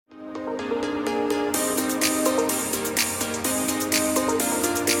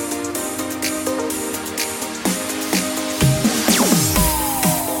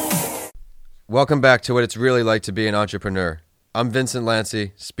Welcome back to What It's Really Like to Be an Entrepreneur. I'm Vincent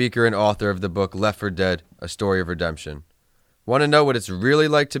Lancy, speaker and author of the book Left for Dead, A Story of Redemption. Want to know what it's really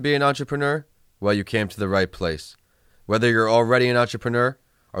like to be an entrepreneur? Well, you came to the right place. Whether you're already an entrepreneur,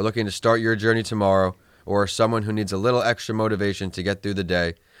 are looking to start your journey tomorrow, or are someone who needs a little extra motivation to get through the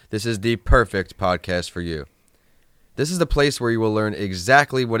day, this is the perfect podcast for you. This is the place where you will learn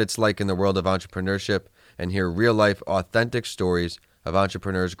exactly what it's like in the world of entrepreneurship and hear real-life, authentic stories of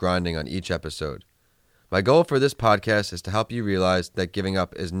entrepreneurs grinding on each episode. My goal for this podcast is to help you realize that giving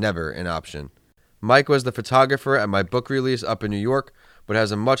up is never an option. Mike was the photographer at my book release up in New York, but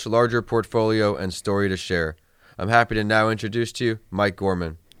has a much larger portfolio and story to share. I'm happy to now introduce to you Mike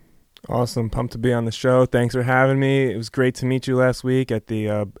Gorman. Awesome, pumped to be on the show. Thanks for having me. It was great to meet you last week at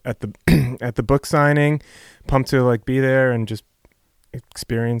the at the book signing. Pumped to be there and just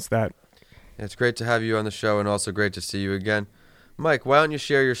experience that. It's great to have you on the show, and also great to see you again. Mike, why don't you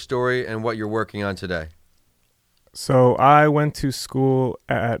share your story and what you're working on today? So I went to school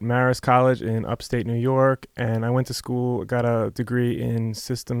at Marist College in upstate New York, and I went to school, got a degree in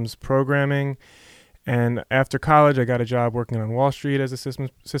systems programming, and after college I got a job working on Wall Street as a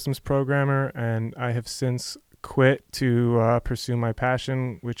systems programmer, and I have since quit to pursue my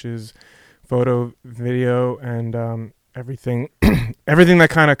passion, which is photo, video, and everything that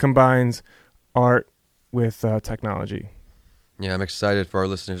kind of combines art with technology. Yeah, I'm excited for our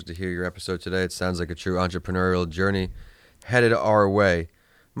listeners to hear your episode today. It sounds like a true entrepreneurial journey headed our way.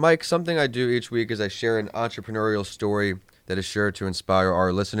 Mike, something I do each week is I share an entrepreneurial story that is sure to inspire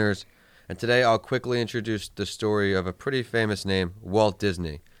our listeners. And today I'll quickly introduce the story of a pretty famous name, Walt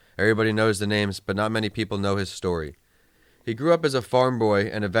Disney. Everybody knows the names, but not many people know his story. He grew up as a farm boy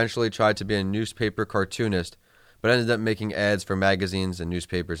and eventually tried to be a newspaper cartoonist, but ended up making ads for magazines and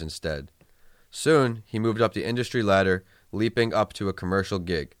newspapers instead. Soon, he moved up the industry ladder, leaping up to a commercial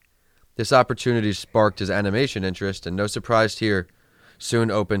gig. This opportunity sparked his animation interest, and no surprise here,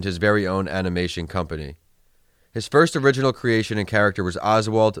 soon opened his very own animation company. His first original creation and character was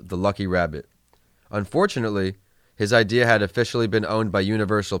Oswald the Lucky Rabbit. Unfortunately, his idea had officially been owned by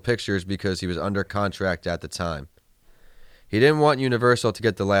Universal Pictures because he was under contract at the time. He didn't want Universal to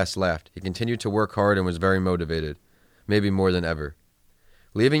get the last laugh. He continued to work hard and was very motivated, maybe more than ever.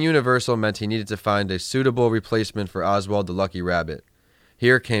 Leaving Universal meant he needed to find a suitable replacement for Oswald the Lucky Rabbit.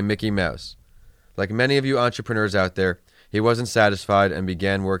 Here came Mickey Mouse. Like many of you entrepreneurs out there, he wasn't satisfied and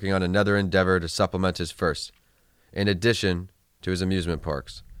began working on another endeavor to supplement his first, in addition to his amusement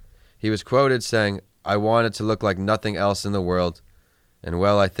parks. He was quoted saying, "I wanted to look like nothing else in the world," and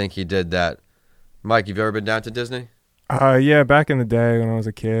well, I think he did that. Mike, you've ever been down to Disney? Yeah, back in the day when I was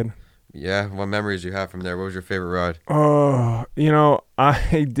a kid. Yeah, what memories do you have from there? What was your favorite ride? Oh,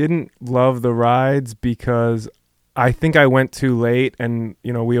 I didn't love the rides because I think I went too late, and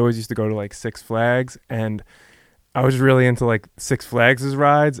we always used to go to Six Flags, and I was really into Six Flags'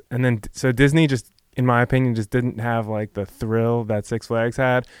 rides, and then so Disney just, in my opinion, just didn't have the thrill that Six Flags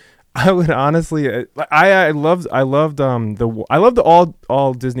had. I would honestly, I loved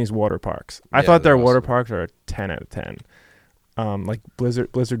all Disney's water parks. I thought their water parks are a 10 out of 10.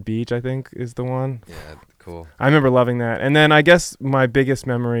 Blizzard Beach, I think, is the one. Yeah, cool. I remember loving that. And then I guess my biggest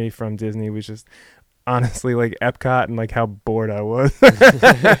memory from Disney was just honestly Epcot and how bored I was.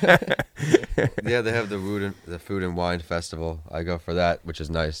 Yeah, they have the food and wine festival. I go for that, which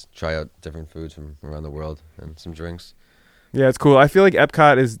is nice. Try out different foods from around the world and some drinks. Yeah, it's cool. I feel like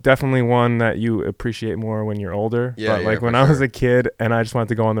Epcot is definitely one that you appreciate more when you're older. Yeah, but when I was a kid and I just wanted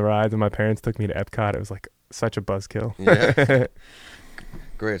to go on the rides and my parents took me to Epcot, it was such a buzzkill. Yeah.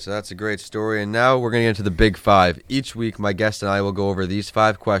 Great. So that's a great story. And now we're going to get into the big five. Each week, my guest and I will go over these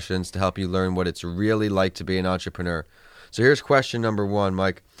 5 questions to help you learn what it's really like to be an entrepreneur. So here's question number 1,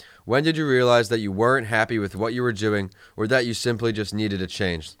 Mike. When did you realize that you weren't happy with what you were doing or that you simply just needed a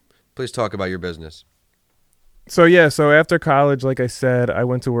change? Please talk about your business. So after college, like I said, I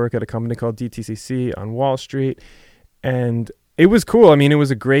went to work at a company called DTCC on Wall Street, and it was cool. I mean, it was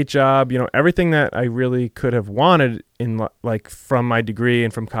a great job. Everything that I really could have wanted in from my degree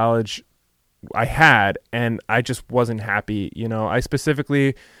and from college, I had, and I just wasn't happy. I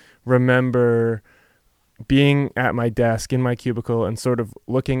specifically remember being at my desk in my cubicle and sort of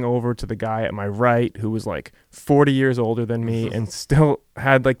looking over to the guy at my right who was 40 years older than me and still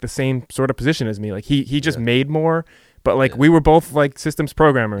had the same sort of position as me. He just made more, but we were both systems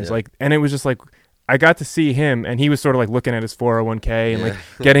programmers. And it was just I got to see him, and he was sort of looking at his 401k and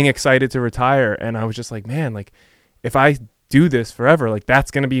getting excited to retire. And I was just man, if I do this forever,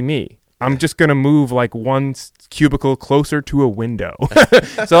 that's going to be me. I'm just going to move one cubicle closer to a window.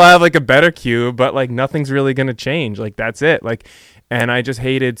 So I have a better cube, but nothing's really going to change. That's it. And I just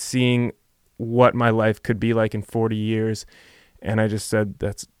hated seeing what my life could be like in 40 years. And I just said,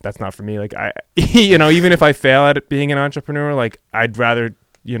 that's not for me. Like I, even if I fail at it, being an entrepreneur, like I'd rather,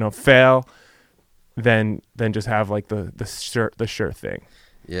 fail than just have like the sure thing.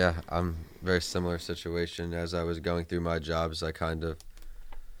 Yeah, I'm very similar situation. As I was going through my jobs, I kind of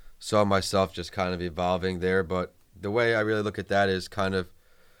saw myself just kind of evolving there. But the way I really look at that is kind of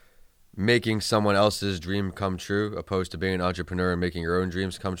making someone else's dream come true, opposed to being an entrepreneur and making your own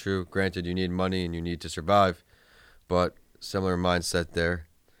dreams come true. Granted, you need money and you need to survive, but similar mindset there.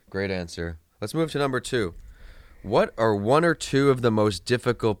 Great answer. Let's move to number 2. What are one or two of the most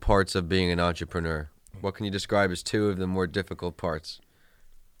difficult parts of being an entrepreneur? What can you describe as 2 of the more difficult parts?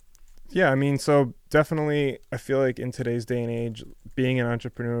 Yeah, I mean, so definitely I feel like in today's day and age, being an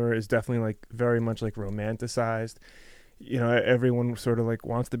entrepreneur is definitely like very much like romanticized. Everyone sort of like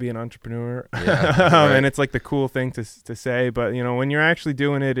wants to be an entrepreneur. Yeah, right. And it's like the cool thing to say, but when you're actually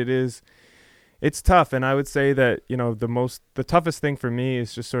doing it, it's tough. And I would say that, the toughest thing for me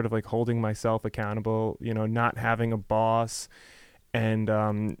is just sort of like holding myself accountable, not having a boss,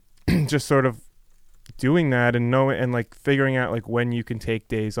 and just sort of doing that and knowing and like figuring out like when you can take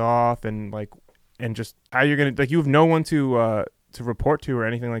days off and just how you're going to, like, you have no one to report to or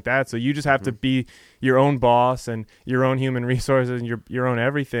anything like that. So you just have to be your own boss and your own human resources and your own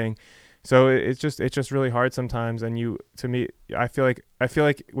everything. So it's just really hard sometimes. And I feel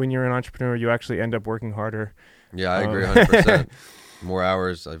like when you're an entrepreneur, you actually end up working harder. Yeah, I agree 100%. More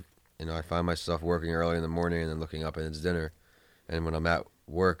hours. I find myself working early in the morning and then looking up and it's dinner. And when I'm at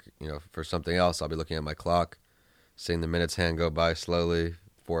work, for something else, I'll be looking at my clock, seeing the minutes hand go by slowly,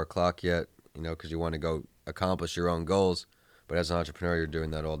 4 o'clock yet, because you want to go accomplish your own goals. But as an entrepreneur, you're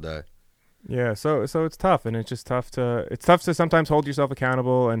doing that all day. Yeah, so it's tough, and it's just tough to sometimes hold yourself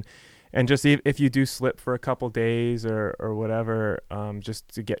accountable, and just if you do slip for a couple days or whatever,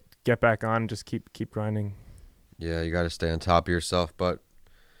 just to get back on, just keep grinding. Yeah, you got to stay on top of yourself, but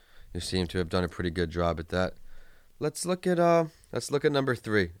you seem to have done a pretty good job at that. Let's look at number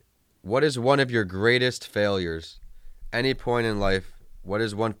 3. What is one of your greatest failures? Any point in life, what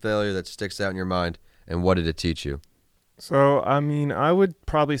is one failure that sticks out in your mind, and what did it teach you? So, I mean, I would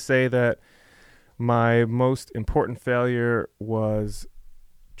probably say that my most important failure was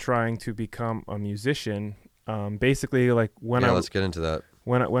trying to become a musician. Basically, like let's get into that.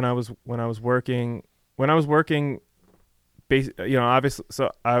 When I was working, obviously, so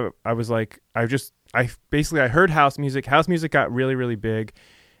I was like, I heard house music. House music got really, really big,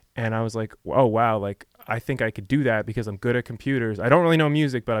 and I was like, oh wow, like I think I could do that because I'm good at computers. I don't really know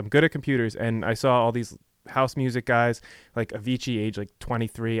music, but I'm good at computers, and I saw all these house music guys like Avicii age like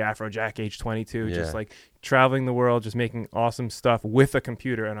 23, Afrojack age 22, just like traveling the world, just making awesome stuff with a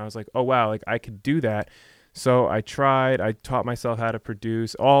computer. And I was like, oh wow, like I could do that. So I taught myself how to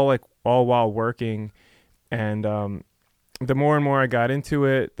produce all while working. And the more and more I got into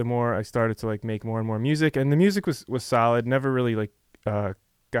it, the more I started to like make more and more music, and the music was solid. Never really like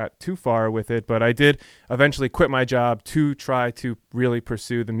got too far with it, but I did eventually quit my job to try to really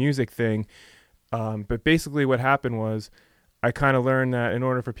pursue the music thing. But basically what happened was I kind of learned that in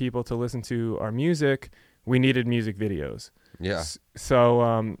order for people to listen to our music, we needed music videos. Yeah. So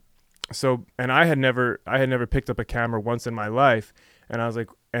and I had never picked up a camera once in my life, and I was like,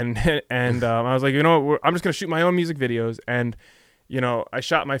 and I was like, I'm just going to shoot my own music videos. And, I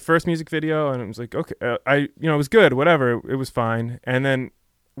shot my first music video, and it was like, okay, it was good, whatever. It was fine. And then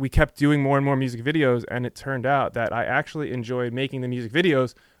we kept doing more and more music videos, and it turned out that I actually enjoyed making the music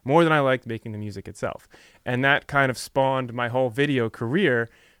videos more than I liked making the music itself. And that kind of spawned my whole video career.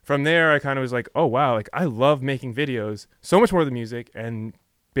 From there, I kind of was like, oh, wow, like I love making videos so much more than music. And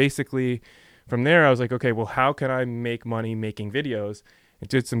basically from there, I was like, okay, well, how can I make money making videos? I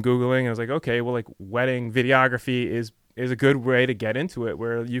did some Googling, and I was like, okay, well, like wedding videography is a good way to get into it,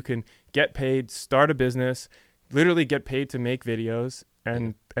 where you can get paid, start a business, literally get paid to make videos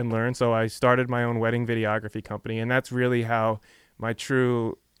and learn. So I started my own wedding videography company, and that's really how my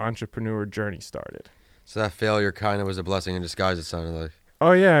true entrepreneur journey started. So that failure kind of was a blessing in disguise, it sounded like.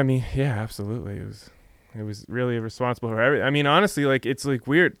 Oh yeah, I mean, yeah, absolutely. It was really responsible for everything. I mean, honestly, like it's like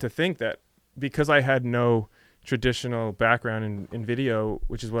weird to think that because I had no traditional background in video,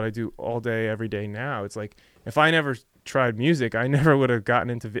 which is what I do all day, every day now. It's like if I never tried music, I never would have gotten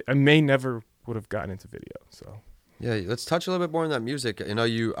into. Never would have gotten into video. So. Yeah, let's touch a little bit more on that music.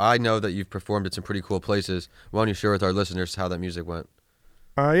 I know that you've performed at some pretty cool places. Why don't you share with our listeners how that music went?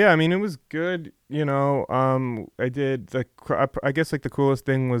 Yeah, I mean, it was good. I did I guess like the coolest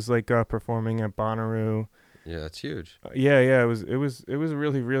thing was like performing at Bonnaroo. Yeah, that's huge. It was a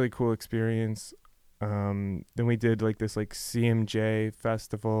really, really cool experience. Then we did like this like CMJ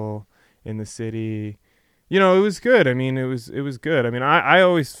festival in the city. You know, it was good. I mean, it was good. I mean, I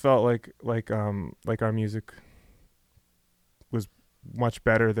always felt like our music was much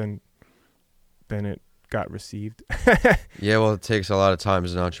better than it got received. Yeah, well, it takes a lot of time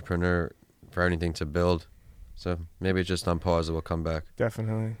as an entrepreneur for anything to build. So maybe it's just on pause. It will come back.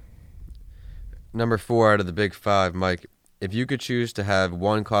 Definitely. Number 4 out of the big 5, Mike. If you could choose to have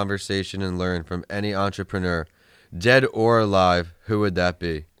one conversation and learn from any entrepreneur, dead or alive, who would that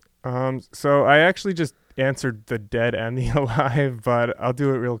be? So I actually just answered the dead and the alive, but I'll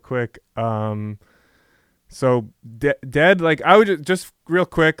do it real quick. So dead, like I would just real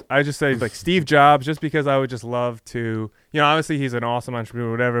quick, I just say like Steve Jobs, just because I would just love to, obviously he's an awesome entrepreneur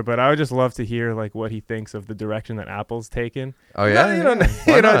or whatever, but I would just love to hear like what he thinks of the direction that Apple's taken. Oh yeah,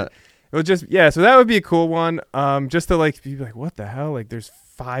 Why not? It would just, so that would be a cool one. Just to like be like, what the hell? Like there's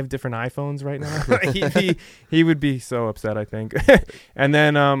 5 different iPhones right now. he would be so upset, I think. and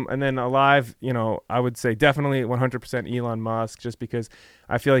then alive, I would say definitely 100% Elon Musk, just because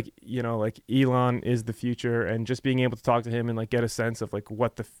I feel like, like Elon is the future, and just being able to talk to him and like get a sense of like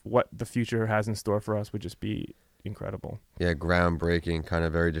what the future has in store for us would just be incredible. Yeah, groundbreaking, kind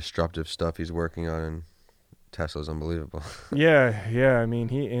of very disruptive stuff he's working on, and Tesla's unbelievable. Yeah. I mean,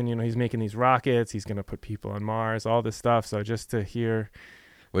 he's making these rockets. He's gonna put people on Mars, all this stuff. So just to hear.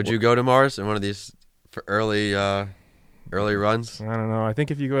 Would you go to Mars in one of these for early runs? I don't know. I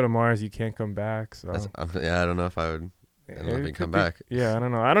think if you go to Mars, you can't come back. So I don't know if I would. I don't know if you come back. Yeah, I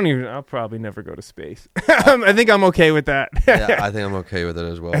don't know. I'll probably never go to space. I think I'm okay with that. Yeah, I think I'm okay with it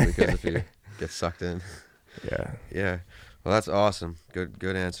as well, because if you get sucked in. Yeah. Yeah. Well, that's awesome.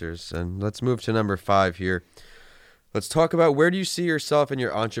 Good answers. And let's move to number 5 here. Let's talk about, where do you see yourself in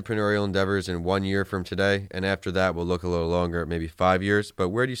your entrepreneurial endeavors in 1 year from today? And after that, we'll look a little longer, maybe 5 years. But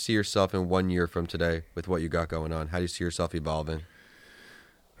where do you see yourself in 1 year from today with what you got going on? How do you see yourself evolving?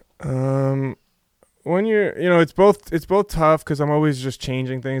 1 year, it's both tough, because I'm always just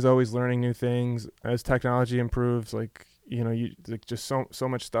changing things, always learning new things as technology improves. Like, you like just so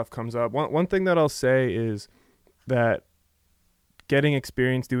much stuff comes up. One thing that I'll say is that getting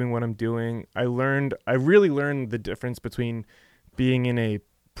experience doing what I'm doing, I really learned the difference between being in a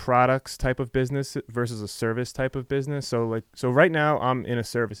products type of business versus a service type of business. So right now I'm in a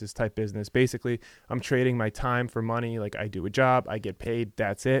services type business. Basically, I'm trading my time for money. Like, I do a job, I get paid,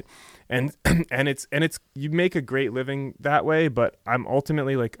 that's it. And it's you make a great living that way, but I'm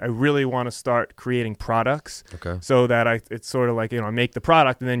ultimately like, I really want to start creating products. Okay. So that it's sort of like, I make the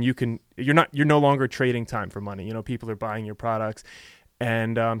product, and then you're no longer trading time for money. People are buying your products.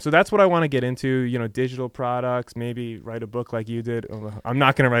 And so that's what I want to get into, digital products, maybe write a book like you did. I'm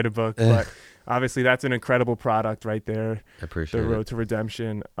not going to write a book, but obviously that's an incredible product right there. I appreciate The Road to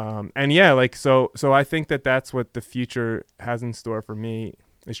Redemption. And yeah, like, so I think that's what the future has in store for me,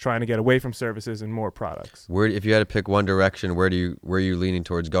 is trying to get away from services and more products. If you had to pick one direction, where are you leaning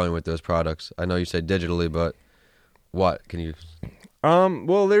towards going with those products? I know you said digitally, but what can you?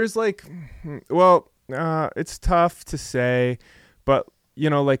 Well, there's it's tough to say. But,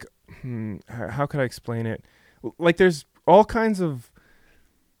 how could I explain it? Like, there's all kinds of,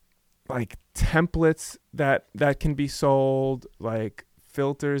 like, templates that can be sold, like,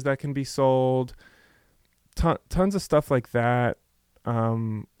 filters that can be sold, tons of stuff like that.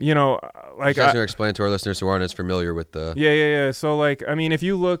 Like, just going to explain to our listeners who aren't as familiar with the. Yeah. So, like, I mean, if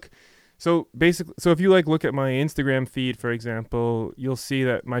you look like, look at my Instagram feed, for example, you'll see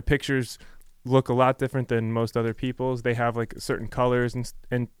that my pictures look a lot different than most other people's. They have like certain colors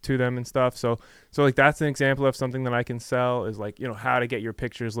and to them and stuff. So like, that's an example of something that I can sell, is like, how to get your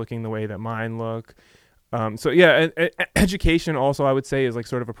pictures looking the way that mine look. So yeah, education also, I would say, is like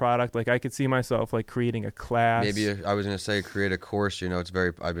sort of a product. Like, I could see myself like creating a class. Maybe I was going to say create a course.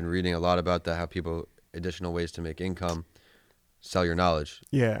 I've been reading a lot about that, how people, additional ways to make income, sell your knowledge.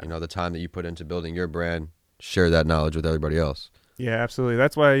 Yeah. The time that you put into building your brand, share that knowledge with everybody else. Yeah, absolutely.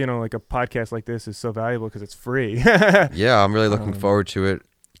 That's why, like a podcast like this is so valuable, because it's free. Yeah, I'm really looking forward to it,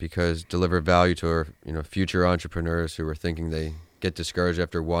 because deliver value to our, future entrepreneurs who are thinking they get discouraged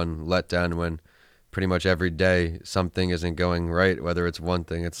after one letdown, when pretty much every day something isn't going right. Whether it's one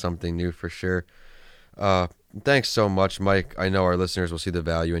thing, it's something new for sure. Thanks so much, Mike. I know our listeners will see the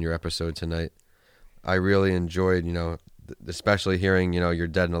value in your episode tonight. I really enjoyed, especially hearing, your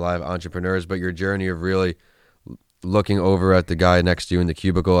dead and alive entrepreneurs, but your journey of really looking over at the guy next to you in the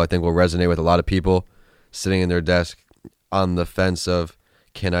cubicle, I think will resonate with a lot of people sitting in their desk on the fence of,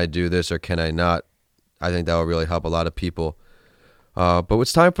 can I do this or can I not? I think that will really help a lot of people. But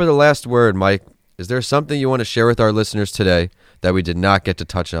it's time for the last word, Mike. Is there something you want to share with our listeners today that we did not get to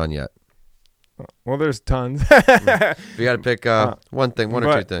touch on yet? Well, there's tons. If you got to pick one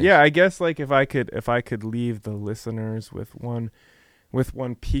or two things. Yeah, I guess like if I could leave the listeners with one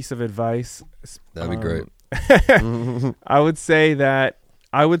piece of advice, that'd be great. I would say that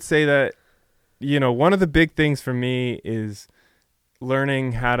one of the big things for me is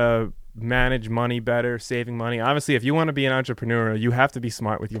learning how to manage money better, saving money. Obviously, if you want to be an entrepreneur, you have to be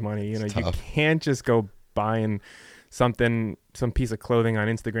smart with your money. You can't just go buying some piece of clothing on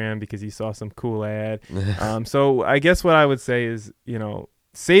Instagram because you saw some cool ad. So I guess what I would say is,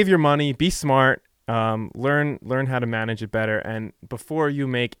 save your money, be smart, learn how to manage it better. And before you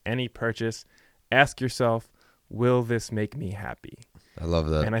make any purchase, ask yourself, will this make me happy? I love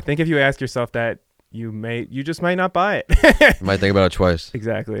that. And I think if you ask yourself that, you just might not buy it. You might think about it twice.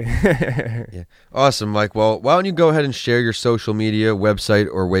 Exactly. Yeah. Awesome, Mike. Well, why don't you go ahead and share your social media, website,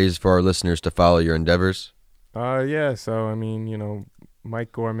 or ways for our listeners to follow your endeavors? Yeah. So, I mean,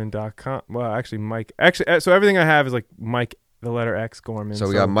 MikeGorman.com. Well, actually, so everything I have is like Mike, the letter X Gorman. So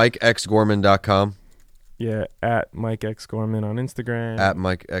we got MikeXGorman.com. Yeah, at Mike X Gorman on Instagram. At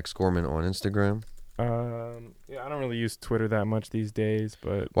Mike X Gorman on Instagram. Yeah, I don't really use Twitter that much these days,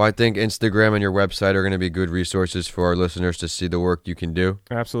 but well, I think Instagram and your website are going to be good resources for our listeners to see the work you can do.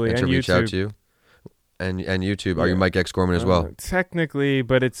 Absolutely, and to reach YouTube. out to you. And YouTube, are you Mike X Gorman as well? Technically,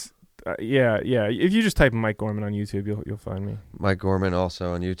 but it's yeah. If you just type Mike Gorman on YouTube, you'll find me. Mike Gorman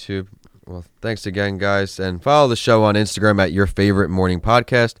also on YouTube. Well, thanks again, guys, and follow the show on Instagram at Your Favorite Morning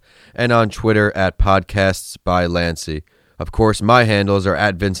Podcast and on Twitter at Podcasts by Lancey. Of course, my handles are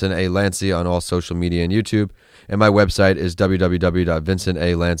at Vincent A. Lancey on all social media and YouTube, and my website is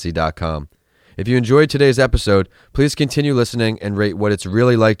www.vincentalancey.com. If you enjoyed today's episode, please continue listening and rate What It's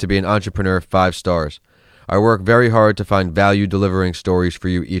Really Like to Be an Entrepreneur 5 stars. I work very hard to find value-delivering stories for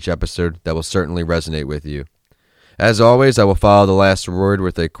you each episode that will certainly resonate with you. As always, I will follow the last word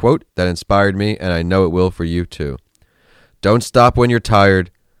with a quote that inspired me, and I know it will for you too. Don't stop when you're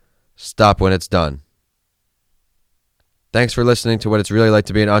tired. Stop when it's done. Thanks for listening to What It's Really Like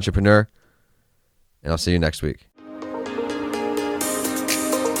to Be an Entrepreneur, and I'll see you next week.